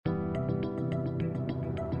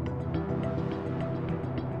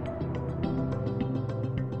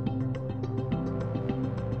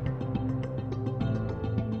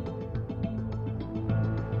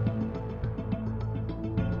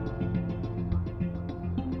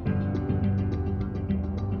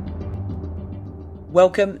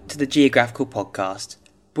Welcome to the Geographical Podcast,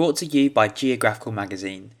 brought to you by Geographical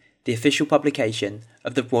Magazine, the official publication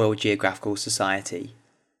of the Royal Geographical Society.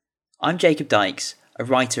 I'm Jacob Dykes, a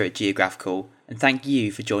writer at Geographical, and thank you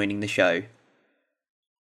for joining the show.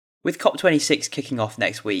 With COP26 kicking off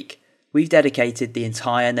next week, we've dedicated the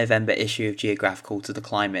entire November issue of Geographical to the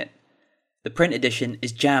climate. The print edition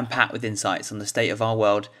is jam-packed with insights on the state of our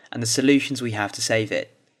world and the solutions we have to save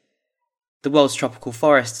it. The world's tropical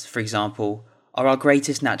forests, for example, are our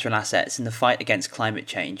greatest natural assets in the fight against climate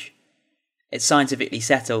change. It's scientifically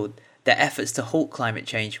settled that efforts to halt climate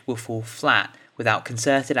change will fall flat without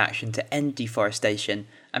concerted action to end deforestation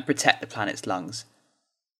and protect the planet's lungs.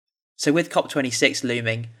 So with COP26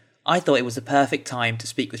 looming, I thought it was the perfect time to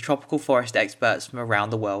speak with tropical forest experts from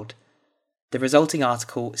around the world. The resulting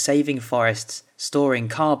article, Saving Forests, Storing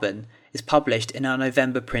Carbon, is published in our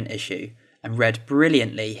November print issue and read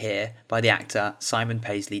brilliantly here by the actor Simon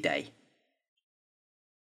Paisley-Day.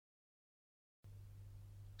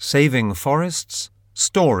 Saving Forests,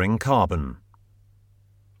 Storing Carbon.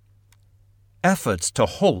 Efforts to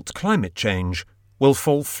halt climate change will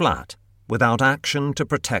fall flat without action to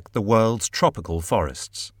protect the world's tropical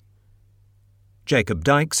forests. Jacob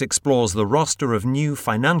Dykes explores the roster of new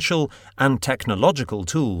financial and technological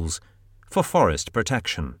tools for forest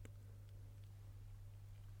protection.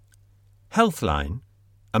 Healthline,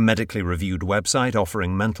 a medically reviewed website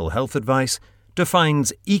offering mental health advice,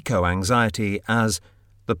 defines eco-anxiety as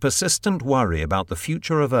the persistent worry about the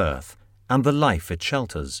future of Earth and the life it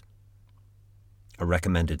shelters. A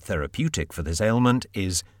recommended therapeutic for this ailment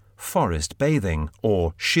is forest bathing,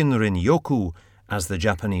 or Shinrin-yoku, as the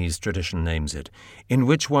Japanese tradition names it, in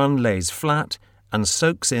which one lays flat and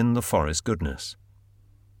soaks in the forest goodness.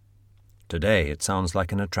 Today it sounds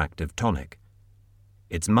like an attractive tonic.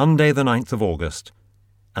 It's Monday the 9th of August,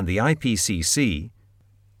 and the IPCC,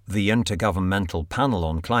 the Intergovernmental Panel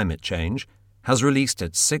on Climate Change, has released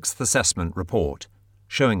its sixth assessment report,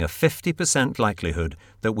 showing a 50% likelihood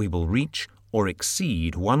that we will reach or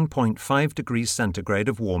exceed 1.5 degrees centigrade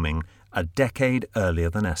of warming a decade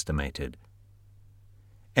earlier than estimated.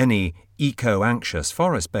 Any eco-anxious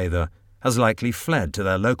forest bather has likely fled to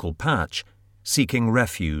their local patch, seeking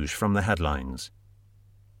refuge from the headlines.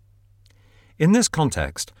 In this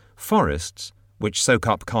context, forests, which soak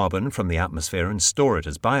up carbon from the atmosphere and store it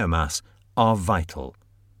as biomass, are vital.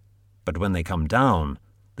 But when they come down,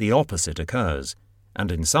 the opposite occurs,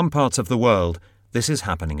 and in some parts of the world, this is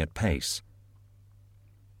happening at pace.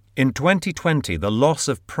 In 2020, the loss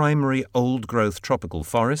of primary old-growth tropical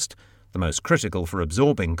forest, the most critical for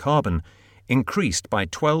absorbing carbon, increased by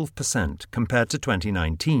 12% compared to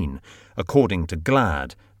 2019, according to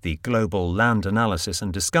GLAD, the Global Land Analysis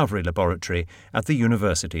and Discovery Laboratory at the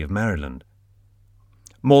University of Maryland.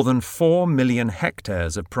 More than 4 million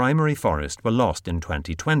hectares of primary forest were lost in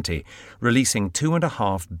 2020, releasing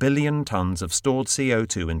 2.5 billion tons of stored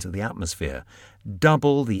CO2 into the atmosphere,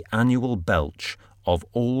 double the annual belch of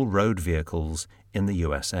all road vehicles in the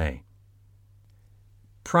USA.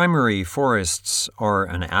 Primary forests are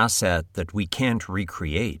an asset that we can't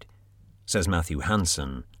recreate, says Matthew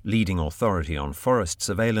Hansen, leading authority on forest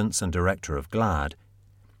surveillance and director of GLAD.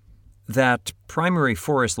 That primary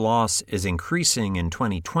forest loss is increasing in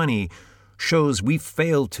 2020 shows we've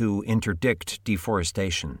failed to interdict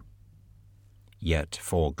deforestation. Yet,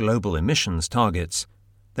 for global emissions targets,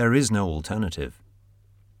 there is no alternative.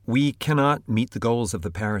 We cannot meet the goals of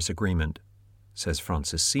the Paris Agreement, says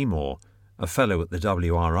Francis Seymour, a fellow at the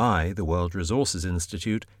WRI, the World Resources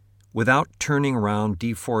Institute, without turning around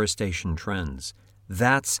deforestation trends.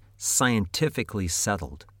 That's scientifically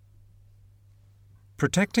settled.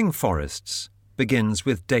 Protecting forests begins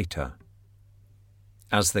with data.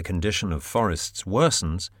 As the condition of forests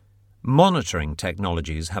worsens, monitoring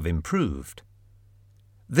technologies have improved.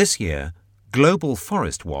 This year, Global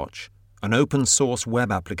Forest Watch, an open-source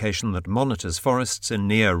web application that monitors forests in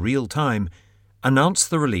near real time, announced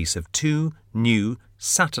the release of 2 new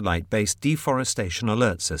satellite-based deforestation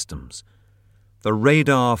alert systems: the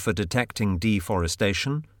Radar for Detecting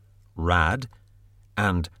Deforestation, RAD,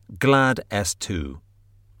 and GLAD S2.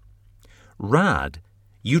 RAD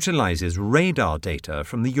utilizes radar data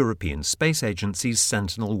from the European Space Agency's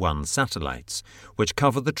Sentinel-1 satellites, which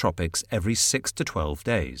cover the tropics every 6 to 12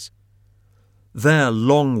 days. Their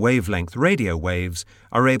long-wavelength radio waves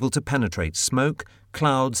are able to penetrate smoke,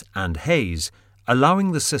 clouds, and haze,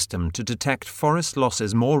 allowing the system to detect forest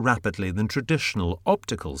losses more rapidly than traditional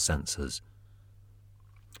optical sensors.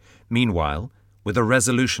 Meanwhile, with a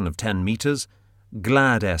resolution of 10 meters,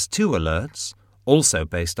 GLAD S2 alerts, also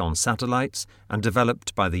based on satellites and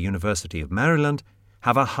developed by the University of Maryland,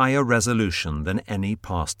 have a higher resolution than any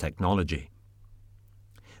past technology.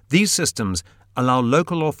 These systems allow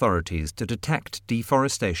local authorities to detect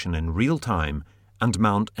deforestation in real time and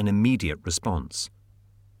mount an immediate response.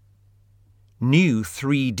 New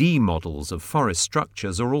 3D models of forest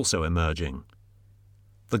structures are also emerging.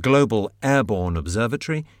 The Global Airborne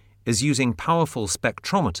Observatory is using powerful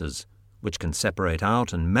spectrometers, which can separate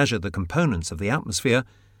out and measure the components of the atmosphere,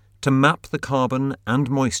 to map the carbon and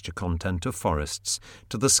moisture content of forests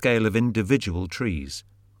to the scale of individual trees.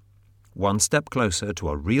 One step closer to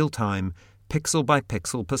a real-time,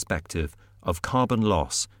 pixel-by-pixel perspective of carbon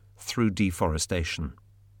loss through deforestation.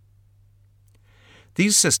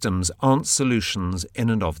 These systems aren't solutions in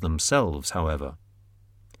and of themselves, however.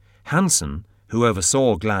 Hansen, who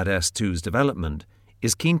oversaw GLAD S2's development,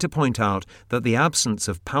 is keen to point out that the absence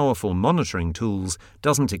of powerful monitoring tools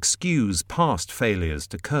doesn't excuse past failures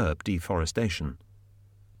to curb deforestation.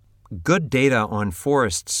 Good data on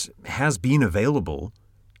forests has been available,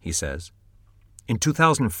 he says. In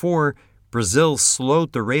 2004, Brazil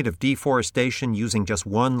slowed the rate of deforestation using just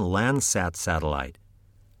one Landsat satellite.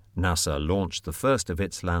 NASA launched the first of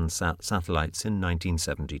its Landsat satellites in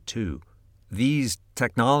 1972. These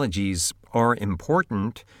technologies are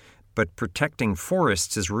important, but protecting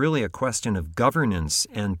forests is really a question of governance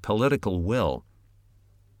and political will.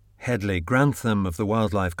 Hedley Grantham of the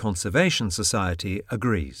Wildlife Conservation Society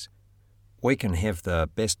agrees. We can have the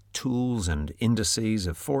best tools and indices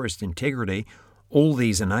of forest integrity, all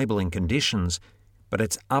these enabling conditions, but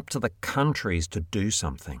it's up to the countries to do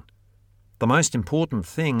something. The most important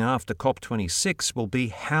thing after COP26 will be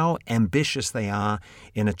how ambitious they are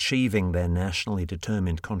in achieving their nationally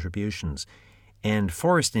determined contributions, and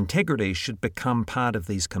forest integrity should become part of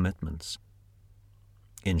these commitments.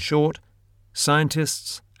 In short,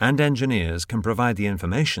 scientists and engineers can provide the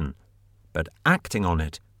information, but acting on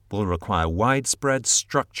it will require widespread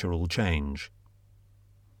structural change.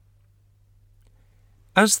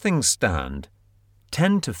 As things stand,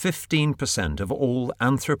 10 to 15% of all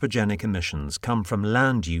anthropogenic emissions come from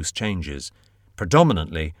land use changes,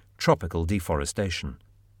 predominantly tropical deforestation.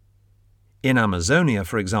 In Amazonia,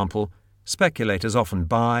 for example, speculators often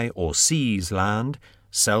buy or seize land,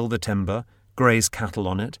 sell the timber, graze cattle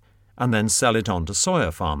on it, and then sell it on to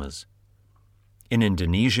soya farmers. In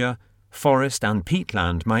Indonesia, forest and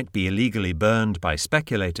peatland might be illegally burned by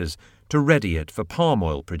speculators to ready it for palm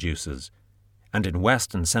oil producers. And in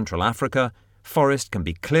West and Central Africa, forest can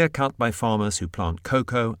be clear-cut by farmers who plant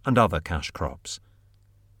cocoa and other cash crops.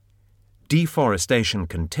 Deforestation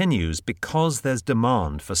continues because there's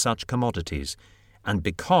demand for such commodities and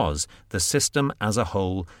because the system as a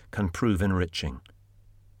whole can prove enriching.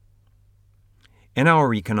 In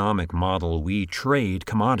our economic model, we trade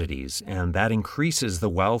commodities, and that increases the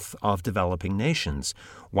wealth of developing nations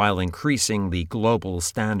while increasing the global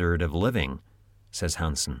standard of living, says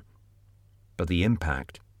Hansen. But the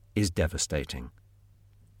impact is devastating.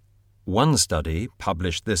 One study,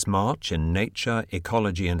 published this March in Nature,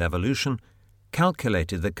 Ecology and Evolution,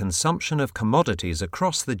 calculated that consumption of commodities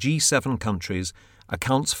across the G7 countries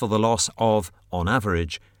accounts for the loss of, on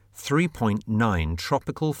average, 3.9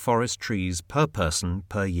 tropical forest trees per person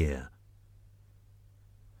per year.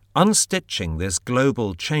 Unstitching this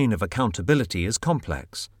global chain of accountability is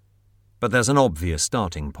complex, but there's an obvious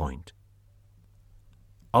starting point.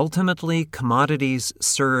 Ultimately, commodities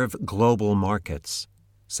serve global markets,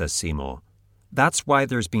 says Seymour. That's why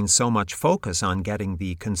there's been so much focus on getting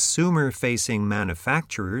the consumer-facing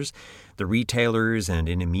manufacturers, the retailers and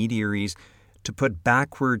intermediaries, to put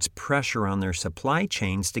backwards pressure on their supply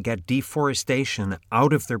chains to get deforestation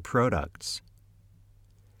out of their products.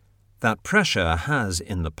 That pressure has,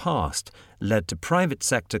 in the past, led to private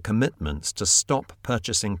sector commitments to stop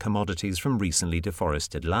purchasing commodities from recently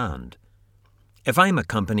deforested land. If I'm a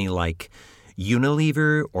company like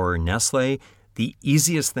Unilever or Nestle, the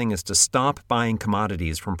easiest thing is to stop buying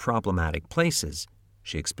commodities from problematic places,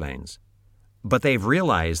 she explains. But they've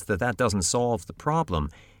realized that that doesn't solve the problem.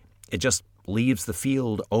 It just leaves the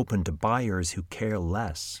field open to buyers who care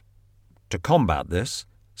less. To combat this,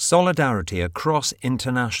 solidarity across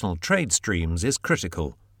international trade streams is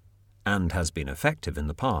critical and has been effective in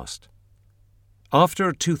the past. After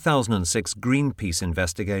a 2006 Greenpeace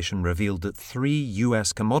investigation revealed that 3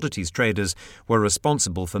 U.S. commodities traders were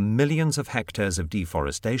responsible for millions of hectares of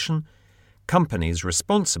deforestation, companies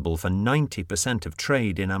responsible for 90% of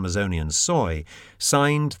trade in Amazonian soy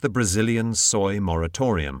signed the Brazilian Soy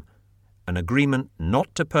Moratorium, an agreement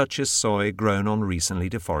not to purchase soy grown on recently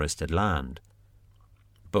deforested land.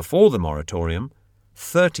 Before the moratorium,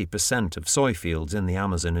 30% of soy fields in the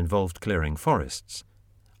Amazon involved clearing forests.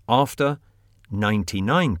 After,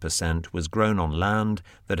 99% was grown on land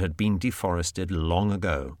that had been deforested long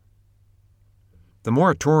ago. The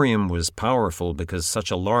moratorium was powerful because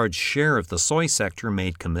such a large share of the soy sector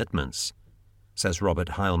made commitments, says Robert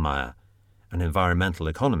Heilmeyer, an environmental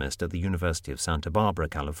economist at the University of Santa Barbara,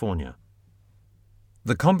 California.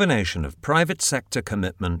 The combination of private sector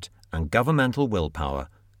commitment and governmental willpower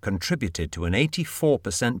contributed to an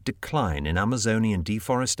 84% decline in Amazonian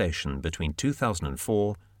deforestation between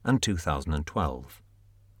 2004 and 2012.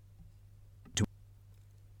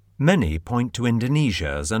 Many point to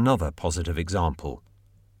Indonesia as another positive example.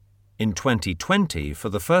 In 2020, for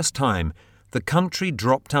the first time, the country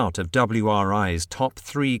dropped out of WRI's top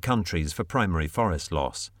 3 countries for primary forest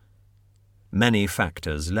loss. Many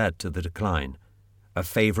factors led to the decline. A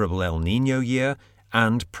favourable El Niño year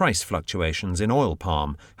and price fluctuations in oil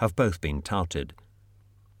palm have both been touted.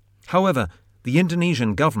 However, the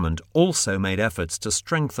Indonesian government also made efforts to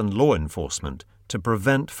strengthen law enforcement to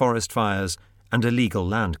prevent forest fires and illegal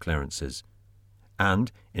land clearances. And,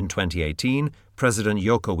 in 2018, President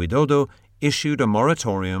Joko Widodo issued a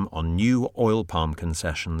moratorium on new oil palm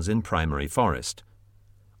concessions in primary forest,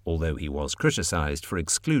 although he was criticised for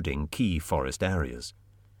excluding key forest areas.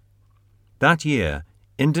 That year,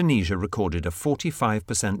 Indonesia recorded a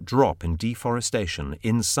 45% drop in deforestation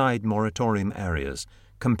inside moratorium areas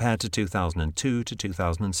compared to 2002 to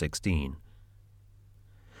 2016.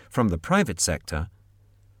 From the private sector,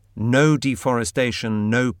 no deforestation,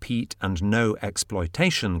 no peat and no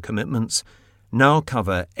exploitation commitments now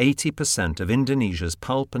cover 80% of Indonesia's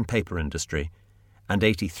pulp and paper industry and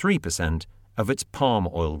 83% of its palm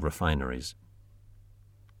oil refineries.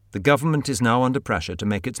 The government is now under pressure to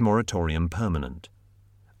make its moratorium permanent,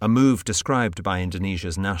 a move described by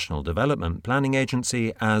Indonesia's National Development Planning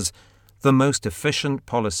Agency as the most efficient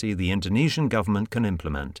policy the Indonesian government can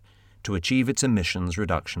implement to achieve its emissions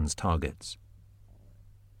reductions targets.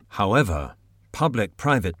 However,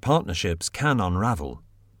 public-private partnerships can unravel.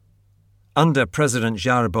 Under President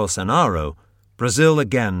Jair Bolsonaro, Brazil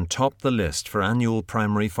again topped the list for annual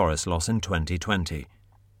primary forest loss in 2020.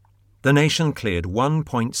 The nation cleared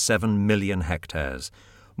 1.7 million hectares,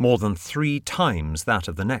 more than 3 times that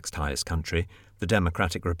of the next highest country, the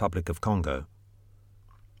Democratic Republic of Congo.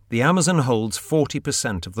 The Amazon holds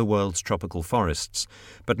 40% of the world's tropical forests,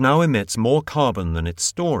 but now emits more carbon than it's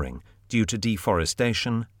storing due to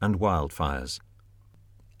deforestation and wildfires.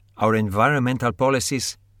 Our environmental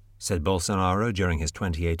policies, said Bolsonaro during his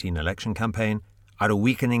 2018 election campaign, are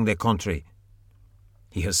weakening the country.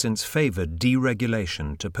 He has since favoured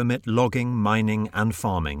deregulation to permit logging, mining and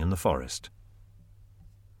farming in the forest.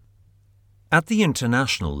 At the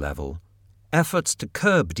international level, efforts to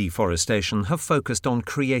curb deforestation have focused on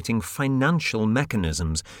creating financial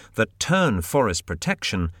mechanisms that turn forest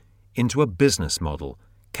protection into a business model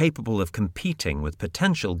capable of competing with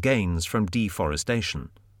potential gains from deforestation.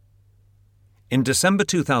 In December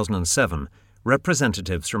 2007,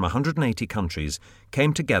 representatives from 180 countries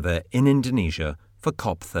came together in Indonesia for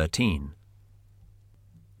COP13.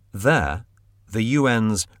 There, the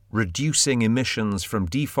UN's Reducing Emissions from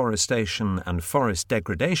Deforestation and Forest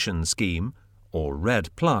Degradation Scheme, or REDD+,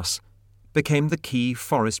 became the key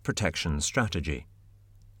forest protection strategy.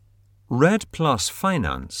 REDD+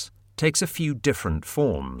 finance takes a few different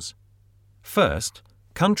forms. First,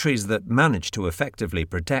 countries that manage to effectively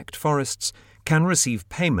protect forests can receive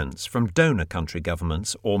payments from donor country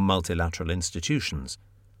governments or multilateral institutions,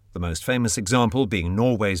 the most famous example being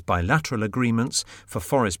Norway's bilateral agreements for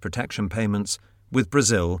forest protection payments with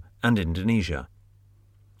Brazil and Indonesia.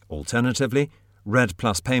 Alternatively,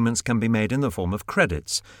 REDD+ payments can be made in the form of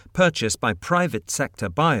credits purchased by private sector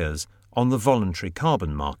buyers on the voluntary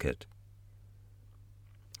carbon market.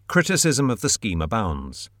 Criticism of the scheme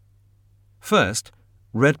abounds. First,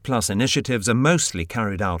 REDD+ initiatives are mostly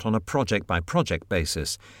carried out on a project-by-project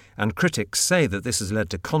basis, and critics say that this has led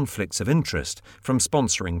to conflicts of interest from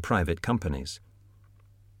sponsoring private companies.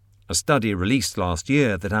 A study released last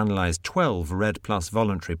year that analysed 12 REDD+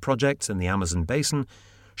 voluntary projects in the Amazon basin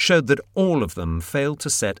showed that all of them failed to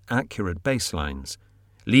set accurate baselines,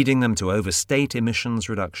 leading them to overstate emissions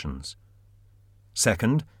reductions.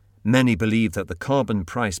 Second, many believe that the carbon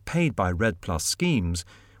price paid by REDD+ schemes,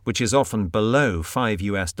 which is often below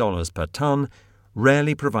 $5 per tonne,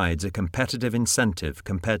 rarely provides a competitive incentive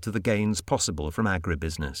compared to the gains possible from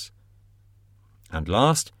agribusiness. And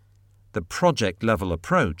last, the project-level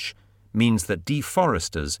approach means that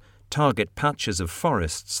deforesters target patches of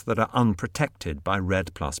forests that are unprotected by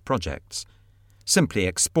REDD+ projects, simply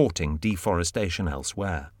exporting deforestation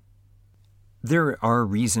elsewhere. There are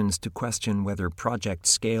reasons to question whether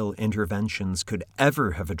project-scale interventions could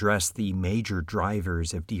ever have addressed the major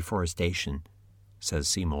drivers of deforestation, says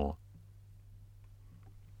Seymour.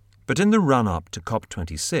 But in the run-up to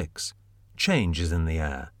COP26, change is in the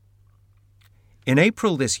air. In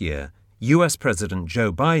April this year, US President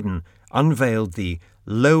Joe Biden unveiled the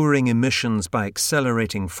Lowering Emissions by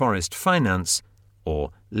Accelerating Forest Finance, or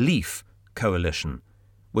LEAF, coalition,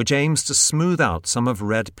 which aims to smooth out some of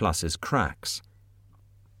REDD's cracks.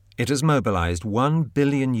 It has mobilized $1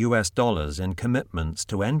 billion in commitments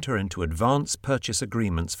to enter into advance purchase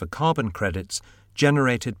agreements for carbon credits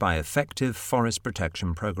generated by effective forest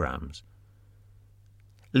protection programs.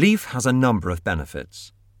 LEAF has a number of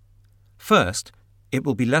benefits. First, it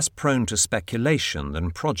will be less prone to speculation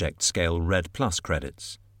than project-scale REDD+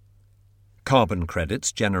 credits. Carbon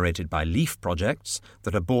credits generated by LEAF projects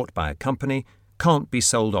that are bought by a company can't be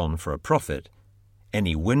sold on for a profit.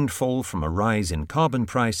 Any windfall from a rise in carbon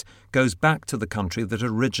price goes back to the country that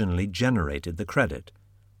originally generated the credit.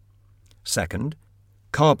 Second,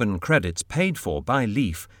 carbon credits paid for by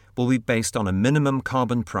LEAF will be based on a minimum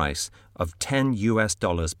carbon price of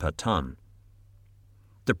 $10 per ton.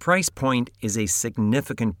 The price point is a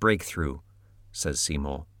significant breakthrough, says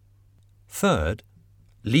Seymour. Third,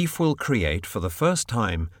 LEAF will create for the first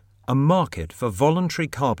time a market for voluntary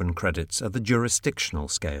carbon credits at the jurisdictional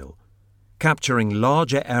scale, capturing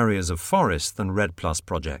larger areas of forest than REDD+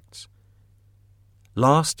 projects.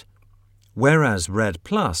 Last, whereas REDD+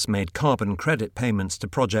 made carbon credit payments to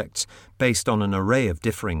projects based on an array of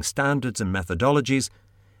differing standards and methodologies,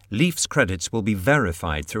 LEAF's credits will be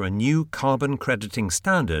verified through a new carbon crediting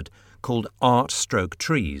standard called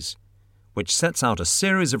ART/TREES, which sets out a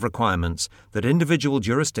series of requirements that individual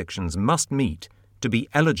jurisdictions must meet to be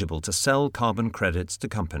eligible to sell carbon credits to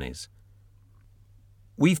companies.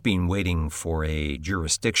 We've been waiting for a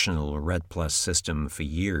jurisdictional REDD+ system for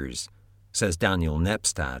years, says Daniel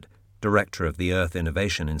Nepstad, director of the Earth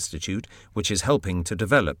Innovation Institute, which is helping to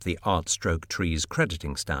develop the ART/TREES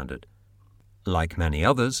crediting standard. Like many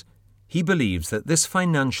others, he believes that this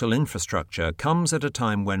financial infrastructure comes at a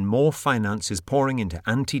time when more finance is pouring into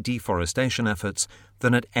anti-deforestation efforts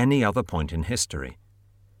than at any other point in history.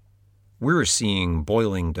 We're seeing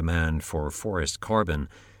boiling demand for forest carbon,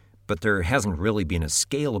 but there hasn't really been a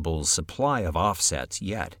scalable supply of offsets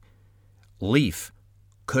yet. LEAF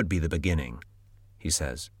could be the beginning, he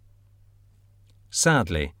says.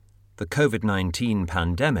 Sadly, the COVID-19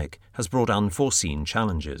 pandemic has brought unforeseen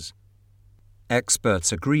challenges.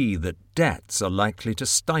 Experts agree that debts are likely to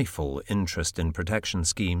stifle interest in protection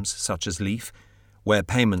schemes such as LEAF, where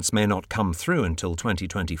payments may not come through until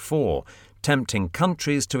 2024, tempting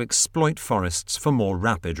countries to exploit forests for more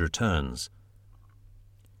rapid returns.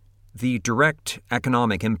 The direct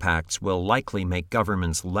economic impacts will likely make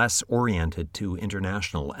governments less oriented to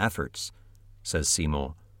international efforts, says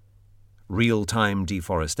Seymour. Real-time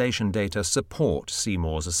deforestation data support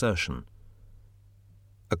Seymour's assertion.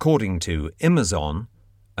 According to Amazon,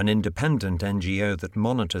 an independent NGO that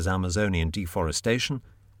monitors Amazonian deforestation,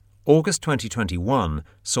 August 2021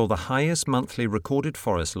 saw the highest monthly recorded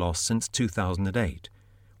forest loss since 2008,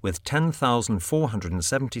 with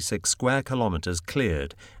 10,476 square kilometres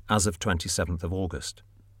cleared as of 27th of August.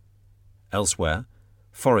 Elsewhere,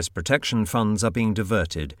 forest protection funds are being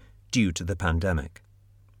diverted due to the pandemic.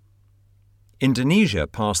 Indonesia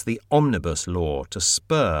passed the Omnibus Law to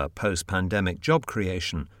spur post-pandemic job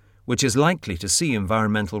creation, which is likely to see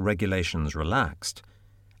environmental regulations relaxed,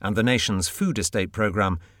 and the nation's food estate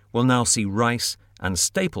program will now see rice and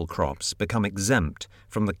staple crops become exempt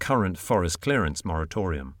from the current forest clearance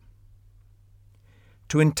moratorium.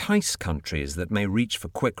 To entice countries that may reach for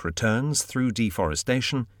quick returns through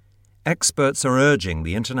deforestation, experts are urging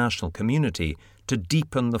the international community to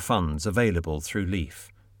deepen the funds available through LEAF.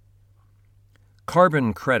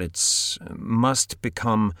 Carbon credits must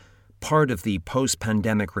become part of the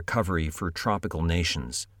post-pandemic recovery for tropical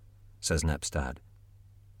nations, says Nepstad.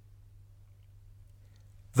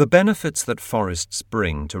 The benefits that forests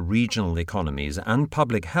bring to regional economies and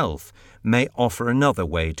public health may offer another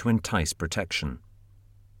way to entice protection.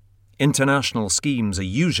 International schemes are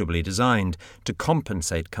usually designed to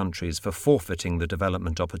compensate countries for forfeiting the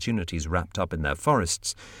development opportunities wrapped up in their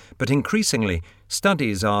forests, but increasingly,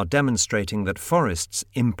 studies are demonstrating that forests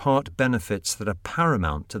impart benefits that are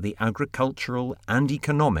paramount to the agricultural and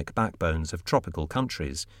economic backbones of tropical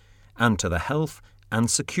countries, and to the health and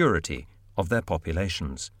security of their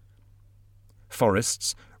populations.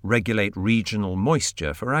 Forests regulate regional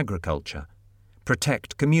moisture for agriculture,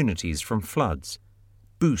 protect communities from floods,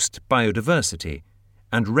 boost biodiversity,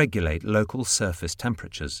 and regulate local surface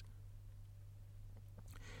temperatures.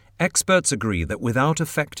 Experts agree that without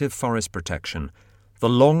effective forest protection, the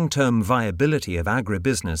long-term viability of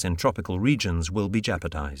agribusiness in tropical regions will be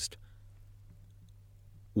jeopardized.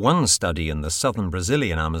 One study in the southern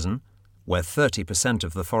Brazilian Amazon, where 30%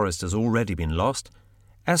 of the forest has already been lost,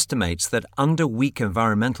 estimates that under weak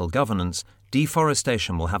environmental governance,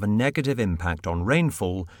 deforestation will have a negative impact on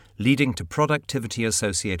rainfall, leading to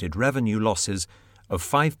productivity-associated revenue losses of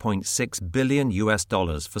 $5.6 billion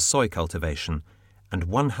for soy cultivation and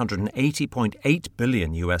 $180.8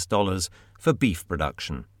 billion for beef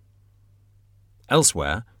production.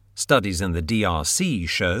 Elsewhere, studies in the DRC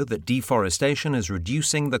show that deforestation is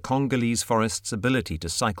reducing the Congolese forest's ability to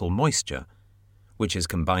cycle moisture, which is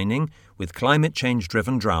combining with climate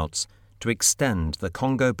change-driven droughts to extend the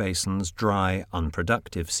Congo Basin's dry,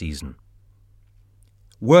 unproductive season.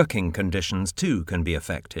 Working conditions, too, can be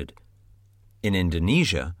affected. In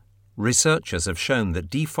Indonesia, researchers have shown that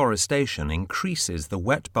deforestation increases the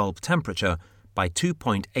wet bulb temperature by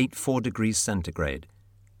 2.84 degrees centigrade,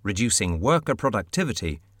 reducing worker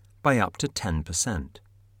productivity by up to 10%.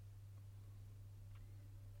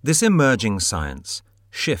 This emerging science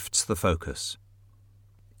shifts the focus.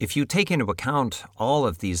 If you take into account all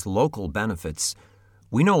of these local benefits,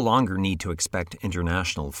 we no longer need to expect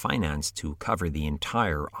international finance to cover the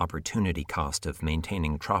entire opportunity cost of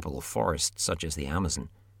maintaining tropical forests such as the Amazon,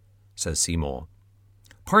 says Seymour.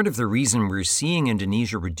 Part of the reason we're seeing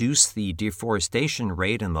Indonesia reduce the deforestation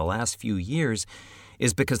rate in the last few years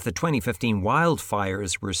is because the 2015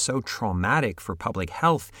 wildfires were so traumatic for public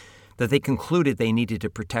health that they concluded they needed to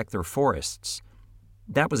protect their forests.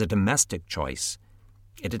 That was a domestic choice.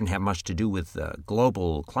 It didn't have much to do with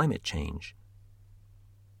global climate change.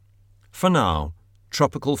 For now,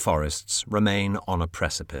 tropical forests remain on a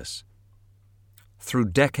precipice. Through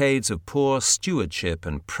decades of poor stewardship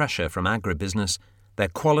and pressure from agribusiness, their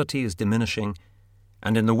quality is diminishing,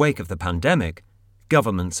 and in the wake of the pandemic,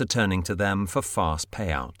 governments are turning to them for fast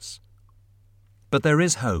payouts. But there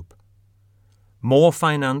is hope. More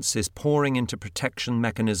finance is pouring into protection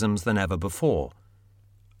mechanisms than ever before.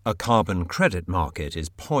 A carbon credit market is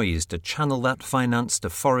poised to channel that finance to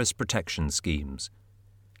forest protection schemes.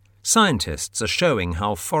 Scientists are showing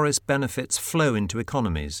how forest benefits flow into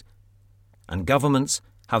economies, and governments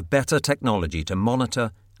have better technology to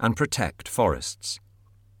monitor and protect forests.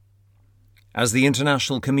 As the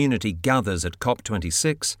international community gathers at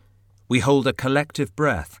COP26, we hold a collective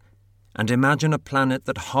breath and imagine a planet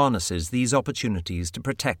that harnesses these opportunities to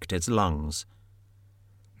protect its lungs.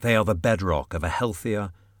 They are the bedrock of a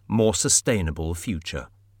healthier, more sustainable future.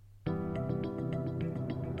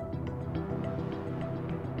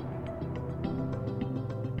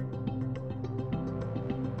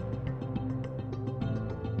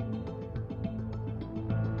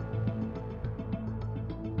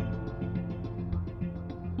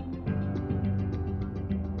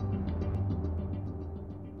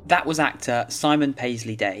 That was actor Simon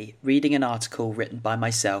Paisley-Day reading an article written by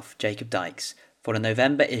myself, Jacob Dykes, for the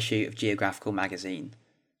November issue of Geographical magazine.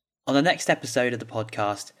 On the next episode of the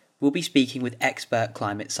podcast, we'll be speaking with expert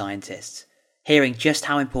climate scientists, hearing just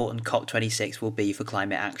how important COP26 will be for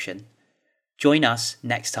climate action. Join us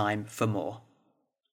next time for more.